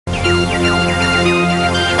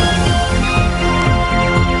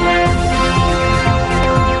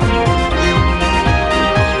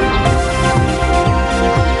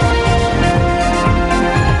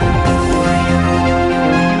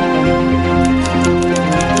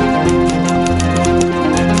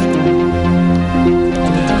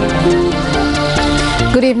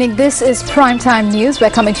evening. This is Primetime News. We're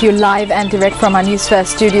coming to you live and direct from our Newsfare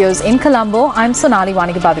studios in Colombo. I'm Sonali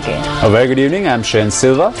Wanigabadage. A very good evening. I'm Shane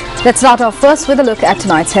Silva. Let's start off first with a look at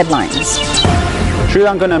tonight's headlines. Sri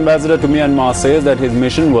Lankan ambassador to Myanmar says that his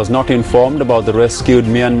mission was not informed about the rescued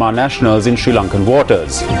Myanmar nationals in Sri Lankan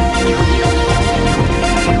waters.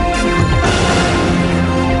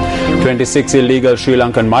 26 illegal Sri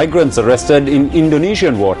Lankan migrants arrested in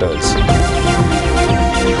Indonesian waters.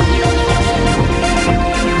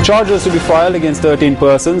 Charges to be filed against 13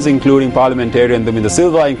 persons, including parliamentarian Duminda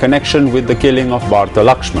Silva, in connection with the killing of Bharta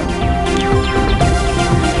Lakshman.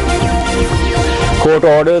 Court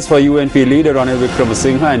orders for UNP leader Ranil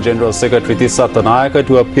Wickremesinghe and General Secretary Tissa Attanayake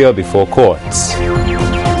to appear before courts.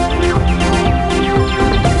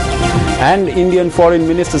 And Indian Foreign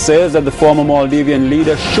Minister says that the former Maldivian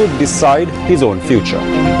leader should decide his own future.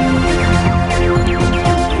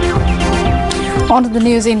 On to the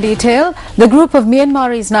news in detail. The group of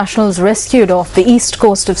Myanmarese nationals rescued off the east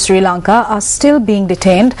coast of Sri Lanka are still being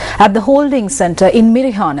detained at the holding centre in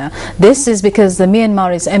Mirihana. This is because the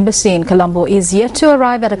Myanmarese embassy in Colombo is yet to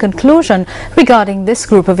arrive at a conclusion regarding this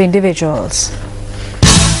group of individuals.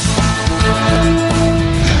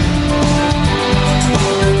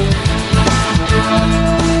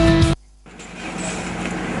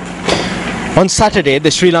 On Saturday,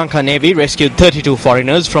 the Sri Lanka Navy rescued 32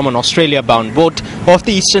 foreigners from an Australia-bound boat off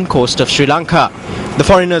the eastern coast of Sri Lanka. The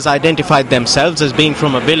foreigners identified themselves as being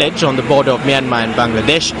from a village on the border of Myanmar and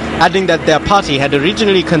Bangladesh, adding that their party had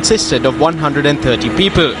originally consisted of 130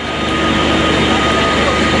 people.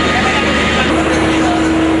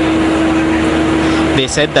 They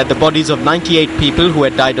said that the bodies of 98 people who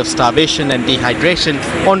had died of starvation and dehydration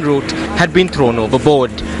en route had been thrown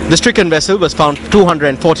overboard. The stricken vessel was found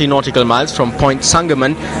 240 nautical miles from Point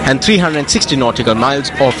Sangaman and 360 nautical miles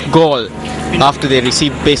off Galle. After they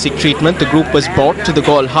received basic treatment, the group was brought to the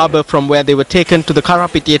Galle harbour, from where they were taken to the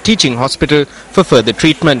Karapitiya Teaching Hospital for further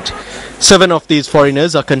treatment. 7 of these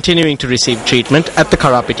foreigners are continuing to receive treatment at the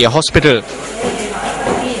Karapitiya Hospital.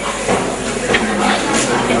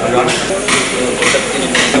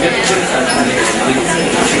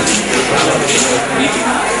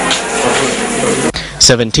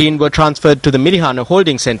 "17 were transferred to the Mirihana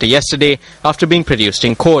holding centre yesterday after being produced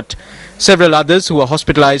in court. Several others who were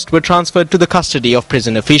hospitalised were transferred to the custody of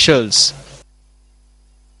prison officials.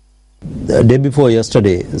 The day before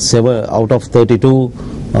yesterday, out of 32,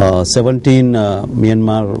 17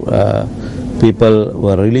 Myanmar people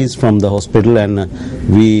were released from the hospital, and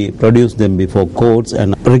we produced them before courts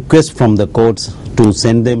and request from the courts to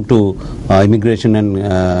send them to immigration and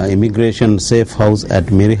immigration safe house at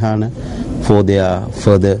Mirihana for their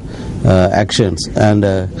further actions, and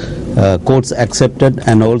courts accepted,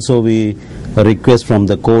 and also we request from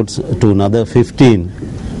the courts to another 15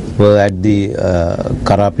 were at the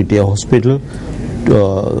Karapitiya Hospital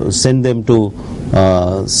to send them to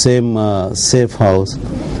same safe house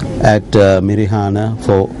at Mirihana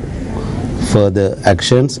for further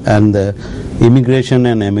actions, and the immigration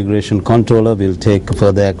and immigration controller will take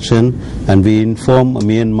further action, and we inform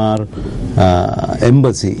Myanmar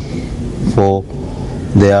embassy for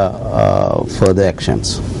their further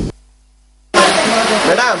actions.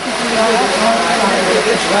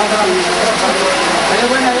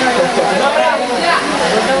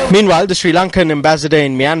 Meanwhile, the Sri Lankan ambassador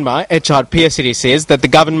in Myanmar, H.R. Piyasiri, says that the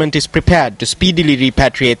government is prepared to speedily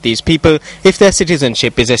repatriate these people if their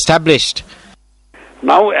citizenship is established.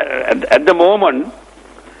 Now, at the moment,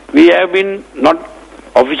 we have been not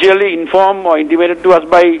officially informed or intimated to us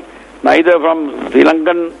by neither from Sri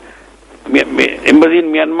Lankan embassy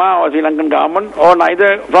in Myanmar or Sri Lankan government, or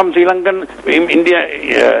neither from Sri Lankan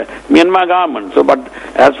Myanmar government. So, but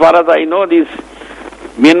as far as I know, this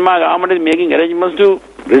Myanmar government is making arrangements to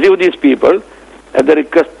receive these people at the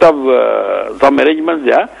request of some arrangements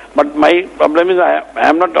there. But my problem is I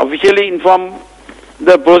am not officially informed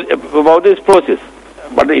about this process.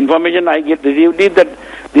 But the information I received is that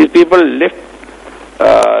these people left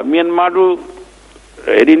Myanmar to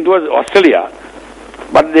head into Australia.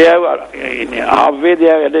 But they have, halfway they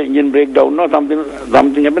have had an engine breakdown or something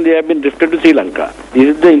happened, they have been drifted to Sri Lanka.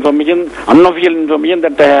 This is the information, unofficial information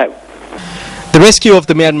that I have. The rescue of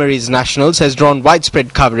the Myanmarese nationals has drawn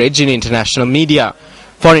widespread coverage in international media.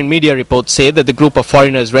 Foreign media reports say that the group of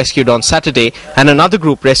foreigners rescued on Saturday and another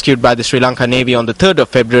group rescued by the Sri Lanka Navy on the 3rd of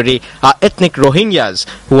February are ethnic Rohingyas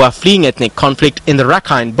who are fleeing ethnic conflict in the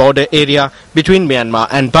Rakhine border area between Myanmar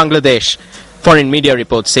and Bangladesh. Foreign media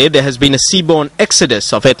reports say there has been a seaborne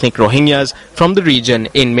exodus of ethnic Rohingyas from the region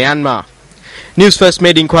in Myanmar. News First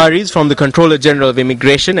made inquiries from the Controller General of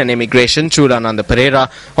Immigration and Immigration, Chulananda Pereira,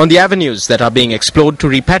 on the avenues that are being explored to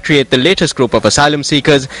repatriate the latest group of asylum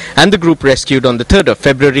seekers and the group rescued on the 3rd of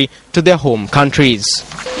February to their home countries.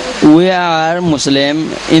 We are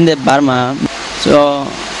Muslim in the Burma, so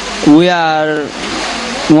we are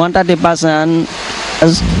 130%,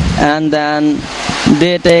 and then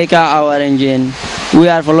they take our engine. We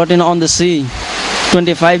are floating on the sea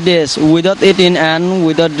 25 days without eating and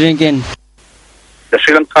without drinking. The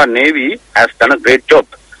Sri Lanka Navy has done a great job,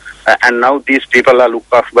 and now these people are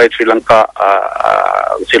looked after by Sri Lankan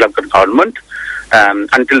government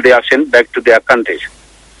until they are sent back to their countries.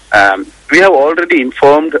 We have already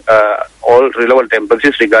informed all relevant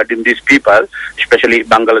embassies regarding these people, especially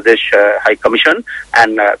Bangladesh High Commission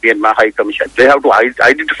and Myanmar High Commission. They have to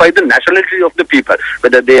identify the nationality of the people,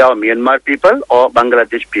 whether they are Myanmar people or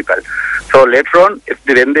Bangladesh people. So later on,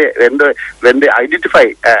 when they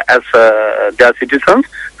identify as their citizens,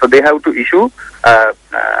 so they have to issue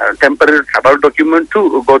temporary travel document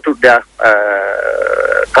to go to their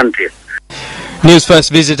countries. News First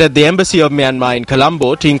visited the Embassy of Myanmar in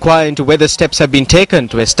Colombo to inquire into whether steps have been taken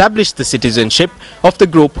to establish the citizenship of the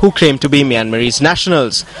group who claim to be Myanmarese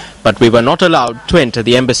nationals. But we were not allowed to enter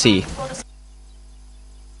the embassy.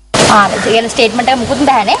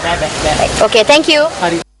 Okay, thank you.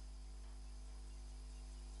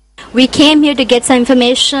 We came here to get some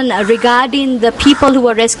information regarding the people who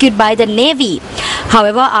were rescued by the Navy.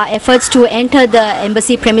 However, our efforts to enter the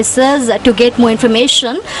embassy premises to get more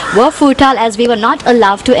information were futile as we were not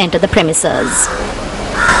allowed to enter the premises.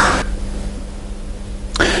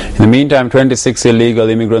 In the meantime, 26 illegal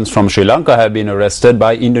immigrants from Sri Lanka have been arrested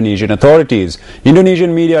by Indonesian authorities.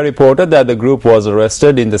 Indonesian media reported that the group was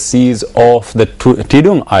arrested in the seas off the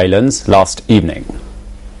Tidung Islands last evening.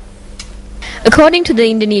 According to the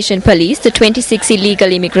Indonesian police, the 26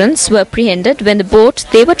 illegal immigrants were apprehended when the boat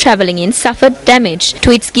they were travelling in suffered damage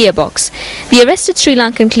to its gearbox. The arrested Sri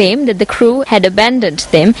Lankan claimed that the crew had abandoned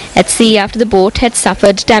them at sea after the boat had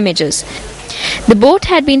suffered damages. The boat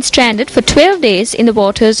had been stranded for 12 days in the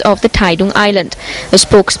waters of the Tidung Island. A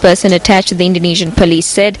spokesperson attached to the Indonesian police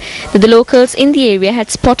said that the locals in the area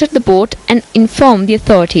had spotted the boat and informed the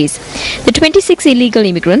authorities. The 26 illegal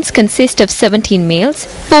immigrants consist of 17 males,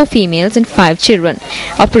 4 females and 5 children.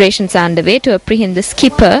 Operations are underway to apprehend the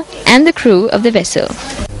skipper and the crew of the vessel.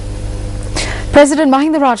 President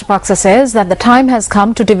Mahinda Rajapaksa says that the time has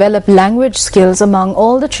come to develop language skills among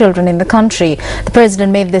all the children in the country. The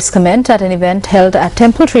president made this comment at an event held at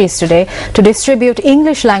Temple Trees today to distribute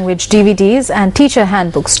English language DVDs and teacher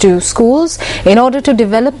handbooks to schools in order to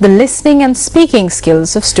develop the listening and speaking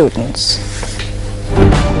skills of students.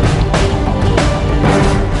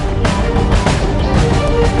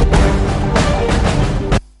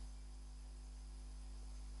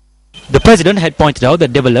 The President had pointed out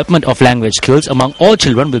that development of language skills among all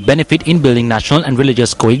children will benefit in building national and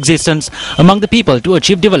religious coexistence among the people to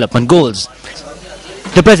achieve development goals.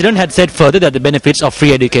 The President had said further that the benefits of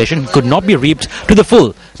free education could not be reaped to the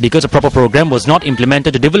full because a proper program was not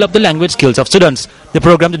implemented to develop the language skills of students. The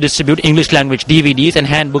program to distribute English language DVDs and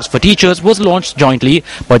handbooks for teachers was launched jointly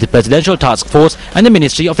by the Presidential Task Force and the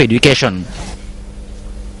Ministry of Education.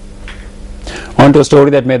 On to a story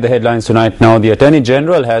that made the headlines tonight. Now, the Attorney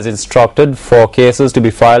General has instructed for cases to be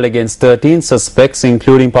filed against 13 suspects,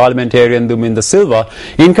 including parliamentarian Duminda Silva,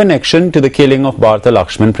 in connection to the killing of Bharta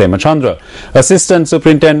Lakshman Premachandra. Assistant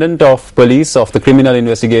Superintendent of Police of the Criminal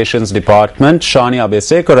Investigations Department, Shani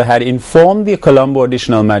Abesekara, had informed the Colombo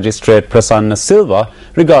Additional Magistrate Prasanna Silva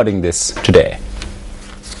regarding this today.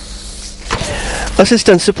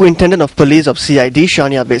 Assistant Superintendent of Police of CID,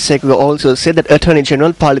 Shania Besekwa, also said that Attorney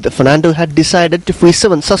General Palita Fernando had decided to free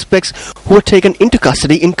 7 suspects who were taken into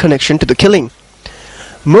custody in connection to the killing.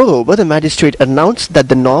 Moreover, the magistrate announced that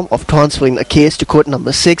the norm of transferring a case to court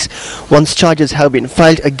number 6 once charges have been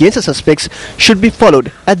filed against the suspects should be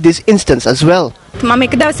followed at this instance as well.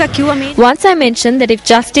 Once I mentioned that if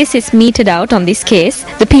justice is meted out on this case,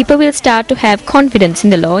 the people will start to have confidence in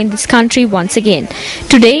the law in this country once again.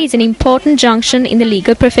 Today is an important junction in the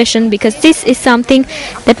legal profession because this is something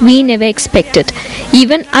that we never expected.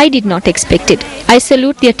 Even I did not expect it. I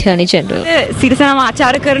salute the Attorney General.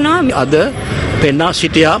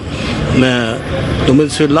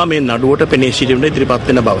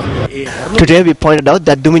 Today we pointed out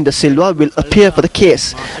that Duminda Silva will appear for the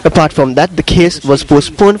case. Apart from that, the case was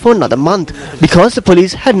postponed for another month because the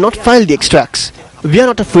police had not filed the extracts. We are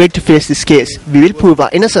not afraid to face this case. We will prove our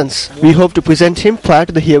innocence. We hope to present him prior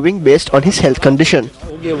to the hearing based on his health condition.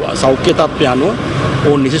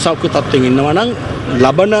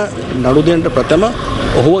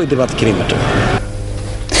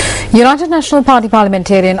 United National Party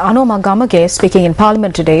parliamentarian Anoma Gamage, speaking in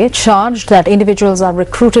Parliament today, charged that individuals are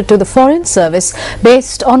recruited to the Foreign Service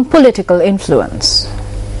based on political influence.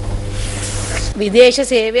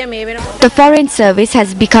 The Foreign Service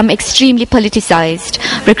has become extremely politicized.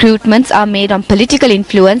 Recruitments are made on political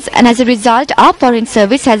influence, and as a result, our Foreign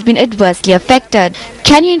Service has been adversely affected.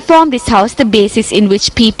 Can you inform this House the basis in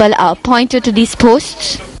which people are appointed to these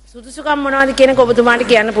posts?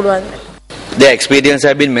 Their experience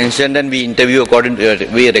have been mentioned, and we interview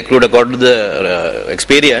we recruit according to the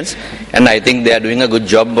experience, and I think they are doing a good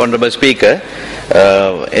job, Honorable Speaker.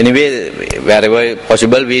 Anyway, wherever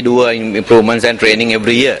possible, we do improvements and training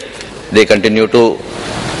every year. They continue to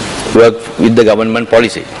work with the government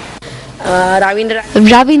policy. Ravindra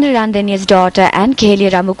Randania's daughter and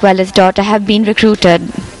Kelia Ramukwala's daughter have been recruited.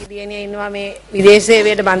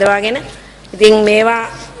 ඉතින් මේවා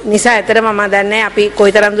නිසා ඇත්තටම මම දන්නේ අපි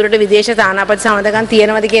කොයිතරම් දුරට විදේශ තානාපති සමඳකම්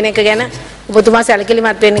තියෙනවද කියන එක ගැන ඔබතුමා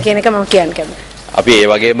සැලකිලිමත් වෙන්න කියන එක මම කියන්න කැමතියි.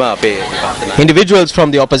 Individuals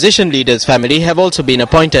from the opposition leader's family have also been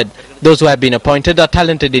appointed. Those who have been appointed are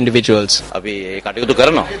talented individuals.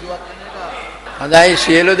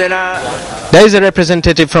 There is a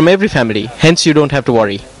representative from every family, hence you don't have to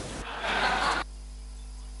worry.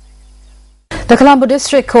 The Colombo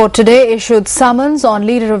District Court today issued summons on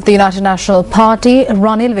leader of the United National Party,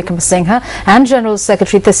 Ranil Wickremesinghe, and General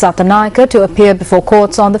Secretary Thisata Naika to appear before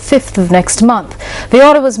courts on the 5th of next month. The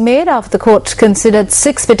order was made after the court considered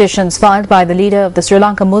 6 petitions filed by the leader of the Sri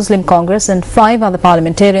Lanka Muslim Congress and 5 other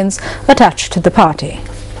parliamentarians attached to the party.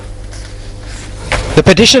 The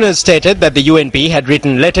petitioners stated that the UNP had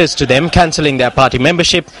written letters to them cancelling their party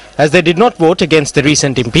membership as they did not vote against the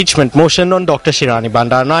recent impeachment motion on Dr. Shirani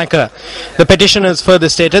Bandaranaike. The petitioners further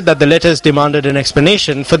stated that the letters demanded an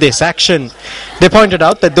explanation for this action. They pointed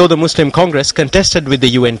out that though the Muslim Congress contested with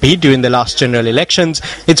the UNP during the last general elections,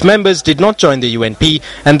 its members did not join the UNP,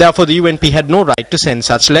 and therefore the UNP had no right to send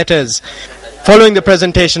such letters. Following the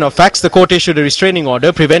presentation of facts, the court issued a restraining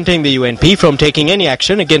order preventing the UNP from taking any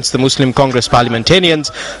action against the Muslim Congress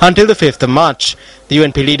parliamentarians until the 5th of March. The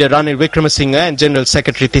UNP leader Ranil Wickremesinghe and General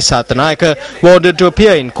Secretary Thisata Naika were ordered to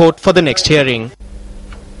appear in court for the next hearing.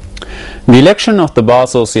 The election of the Bar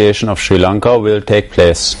Association of Sri Lanka will take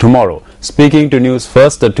place tomorrow. Speaking to News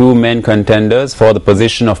First, the 2 main contenders for the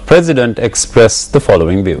position of president expressed the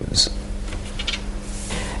following views.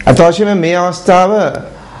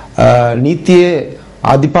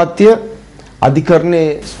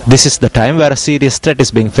 This is the time where a serious threat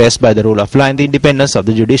is being faced by the rule of law and the independence of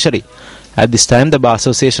the judiciary. At this time, the Bar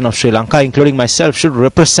Association of Sri Lanka, including myself, should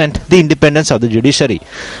represent the independence of the judiciary.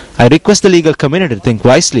 I request the legal community to think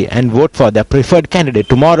wisely and vote for their preferred candidate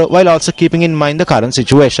tomorrow while also keeping in mind the current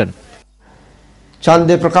situation.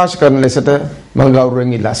 ඡන්දය ප්‍රකාශ කරන ලෙසට මම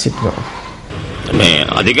ගෞරවයෙන් ඉල්ලා සිටිනවා. මේ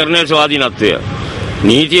අධිකරණයේ ස්වාධීනත්වය,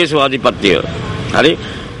 නීතියේ ස්වාධීනත්වය. හරි.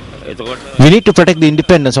 We need to protect the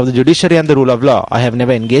independence of the judiciary and the rule of law. I have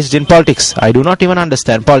never engaged in politics. I do not even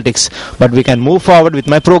understand politics. But we can move forward with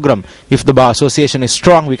my program. If the Bar Association is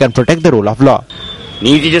strong, we can protect the rule of law.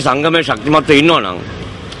 නීතිය සංගමයේ ශක්තිමත්ව ඉන්නවා නම්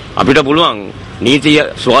අපිට පුළුවන් නීතිය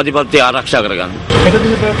ස්වාධීනත්වය ආරක්ෂා කරගන්න.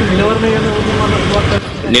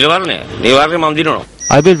 නිලවරණය මම දිනනවා.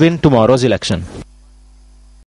 I will win tomorrow's election.